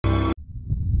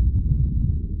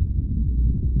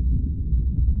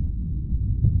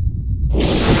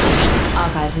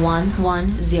of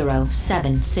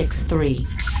 110763.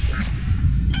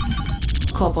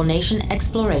 Corporation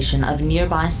exploration of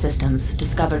nearby systems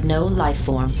discovered no life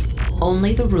forms,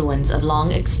 only the ruins of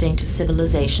long-extinct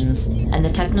civilizations and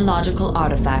the technological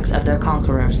artifacts of their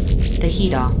conquerors, the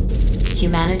Hedoth.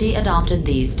 Humanity adopted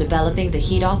these, developing the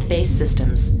Hedoth-based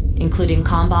systems, including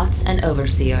combots and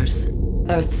overseers.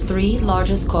 Earth's three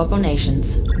largest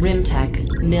corporations,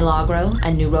 Rimtech, Milagro,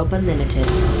 and Europa Limited,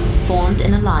 formed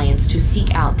an alliance to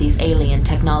seek out these alien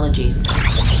technologies.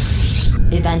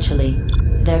 Eventually,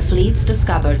 their fleets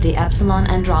discovered the Epsilon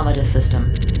Andromeda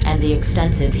system and the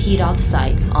extensive Hedoth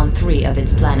sites on 3 of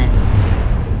its planets.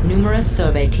 Numerous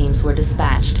survey teams were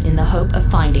dispatched in the hope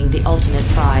of finding the ultimate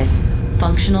prize,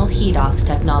 functional Hedoth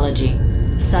technology.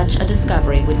 Such a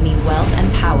discovery would mean wealth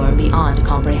and power beyond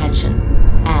comprehension.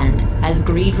 And, as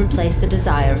greed replaced the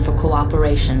desire for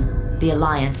cooperation, the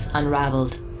alliance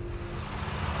unraveled.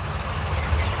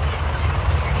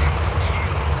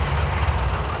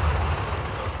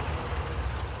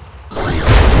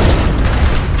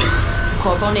 The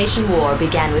Corporation War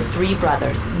began with 3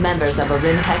 brothers, members of a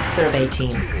Rimtech survey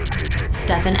team.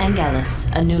 Stefan Angelus,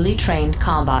 a newly trained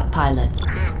combat pilot.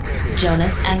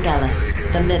 Jonas Angelus,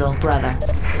 the middle brother.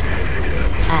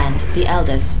 And the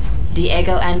eldest,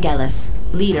 Diego Angelus,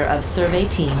 leader of survey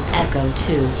team Echo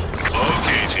 2.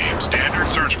 Okay, team. Standard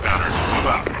search pattern. Move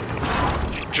out.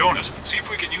 Jonas, see if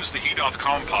we can use the Hedoth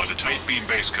compod to tight beam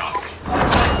base comp.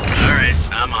 Alright,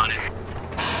 I'm on it.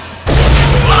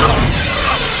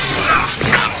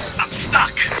 I'm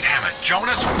stuck. Damn it,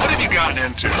 Jonas, what have you gotten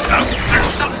into? There's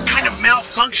some kind of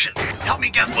malfunction. Help me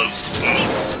get loose.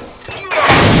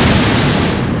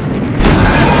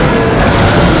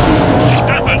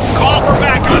 Stefan, call for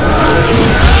backup!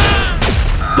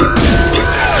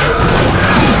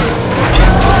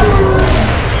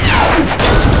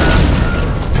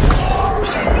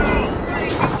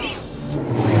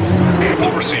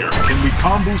 Overseer, can we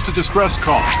comm boost a distress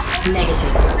call?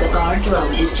 Negative. The guard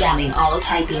drone is jamming all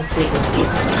typing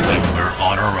frequencies. Then we're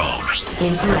on our own.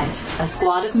 Incorrect. A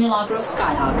squad of Milagro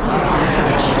Skyhawks are on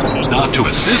approach. Not to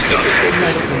assist us.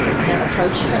 Negative. Their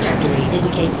approach trajectory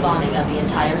indicates bombing of the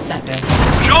entire sector.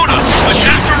 Jonas,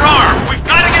 attack your arm! We've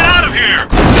got to get out of here!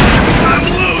 I'm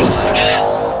loose!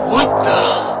 What the?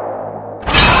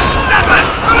 Stefan!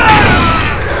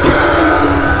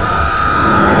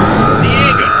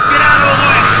 Diego, get out of the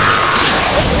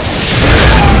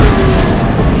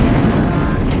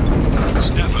way!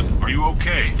 Stefan, are you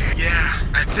okay? Yeah,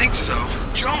 I think so.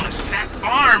 Jonas, that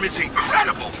arm is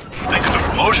incredible! Think of the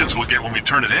promotions we'll get when we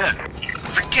turn it in.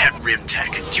 Forget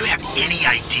Rimtech. Do you have any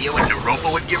idea what Europa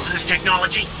would give for this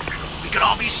technology? We could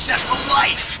all be set for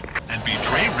life! And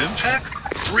betray Rimtech?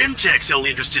 Rimtech's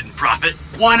only interested in profit.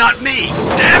 Why not me?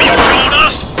 Damn you,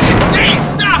 Jonas! Hey,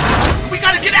 stop! We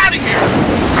gotta get out of here!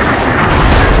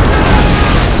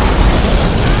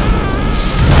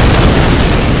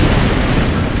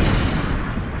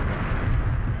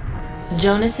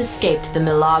 Jonas escaped the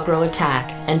Milagro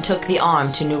attack and took the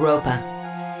arm to Europa.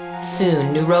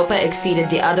 Soon, Europa exceeded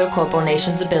the other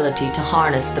corporation's ability to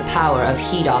harness the power of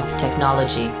Hedoth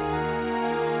technology.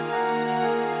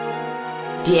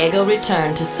 Diego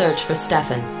returned to search for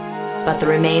Stefan, but the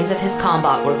remains of his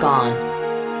combat were gone.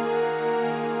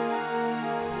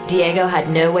 Diego had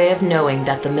no way of knowing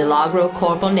that the Milagro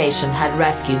Corporation had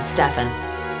rescued Stefan.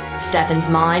 Stefan's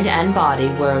mind and body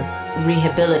were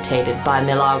rehabilitated by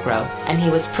Milagro, and he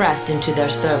was pressed into their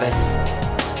service.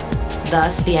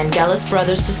 Thus, the Angelus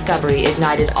brothers' discovery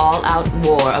ignited all-out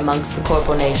war amongst the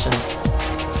corporations.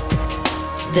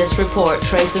 This report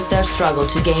traces their struggle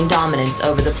to gain dominance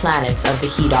over the planets of the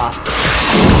Hedoth.